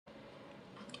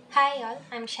Hi all,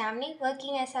 I'm Syamini,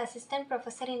 working as Assistant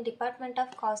Professor in Department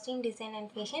of Costume Design and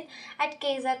Fashion at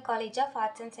KSR College of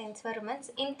Arts and Science for Women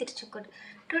in Tiruchukkudu.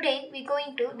 Today we're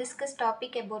going to discuss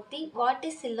topic about the what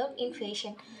is silhouette in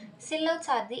fashion. Silhouettes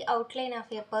are the outline of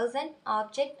a person,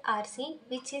 object or scene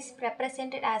which is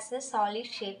represented as a solid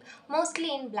shape,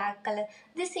 mostly in black color.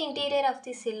 This interior of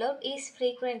the silhouette is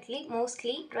frequently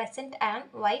mostly present on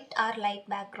white or light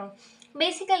background.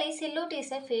 Basically, silhouette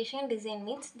is a fashion design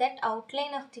means that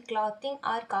outline of the clothing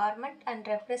or garment and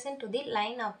represent to the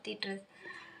line of the dress.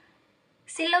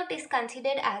 Silhouette is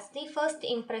considered as the first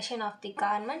impression of the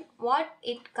garment, what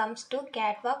it comes to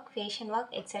catwalk, fashion walk,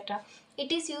 etc.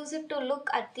 It is used to look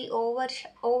at the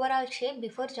overall shape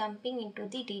before jumping into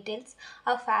the details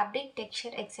of fabric,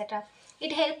 texture, etc.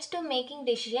 It helps to making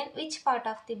decision which part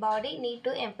of the body need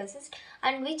to emphasize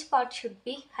and which part should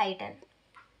be hidden.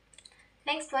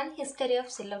 Next one, history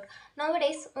of silhouette.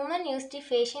 Nowadays, women use the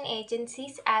fashion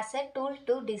agencies as a tool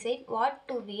to decide what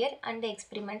to wear and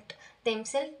experiment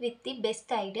themselves with the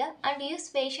best idea and use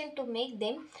fashion to make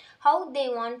them how they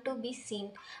want to be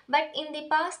seen. But in the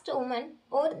past, women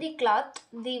wore the cloth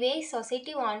the way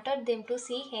society wanted them to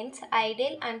see, hence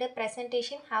ideal and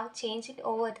presentation have changed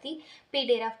over the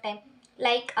period of time.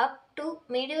 Like up to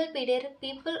medieval period,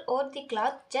 people wore the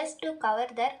cloth just to cover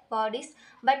their bodies,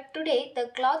 but today the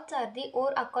clothes are the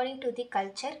wore according to the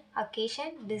culture,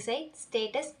 occasion, design,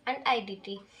 status, and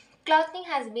identity. Clothing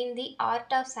has been the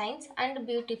art of science and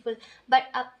beautiful, but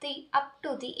up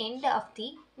to the end of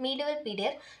the medieval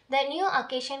period, the new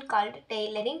occasion called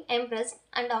tailoring embraced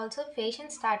and also fashion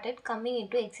started coming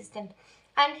into existence,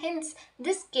 and hence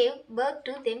this gave birth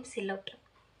to them silhouette.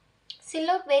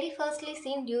 Silhouette very firstly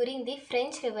seen during the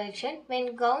French Revolution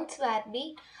when gowns were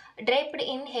be draped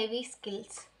in heavy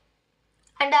skills.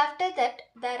 And after that,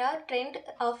 there are trend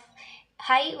of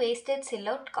high-waisted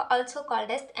silhouette also called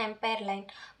as empire line,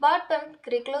 bought from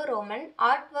Greco-Roman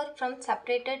artwork from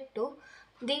separated to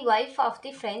the wife of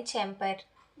the French Empire.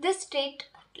 This street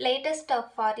latest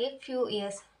of for a few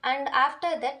years, and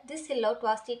after that this silhouette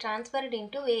was the transferred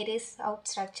into various out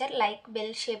structure like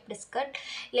bell-shaped skirt,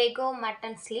 Lego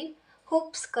mutton sleeve,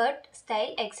 hoop skirt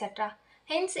style, etc.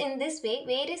 Hence, in this way,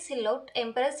 various silhouette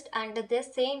embraced under the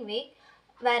same way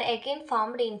were again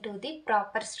formed into the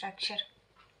proper structure.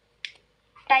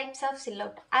 Types of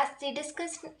silhouette. As we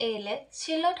discussed earlier,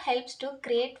 silhouette helps to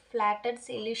create flattered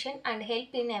illusion and help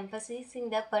in emphasizing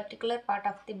the particular part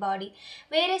of the body.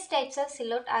 Various types of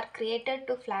silhouette are created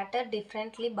to flatter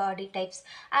differently body types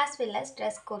as well as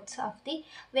dress codes of the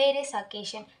various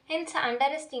occasion. Hence,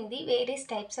 understanding the various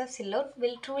types of silhouette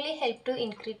will truly help to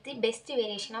increase the best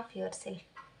variation of yourself.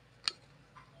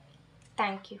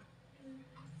 Thank you.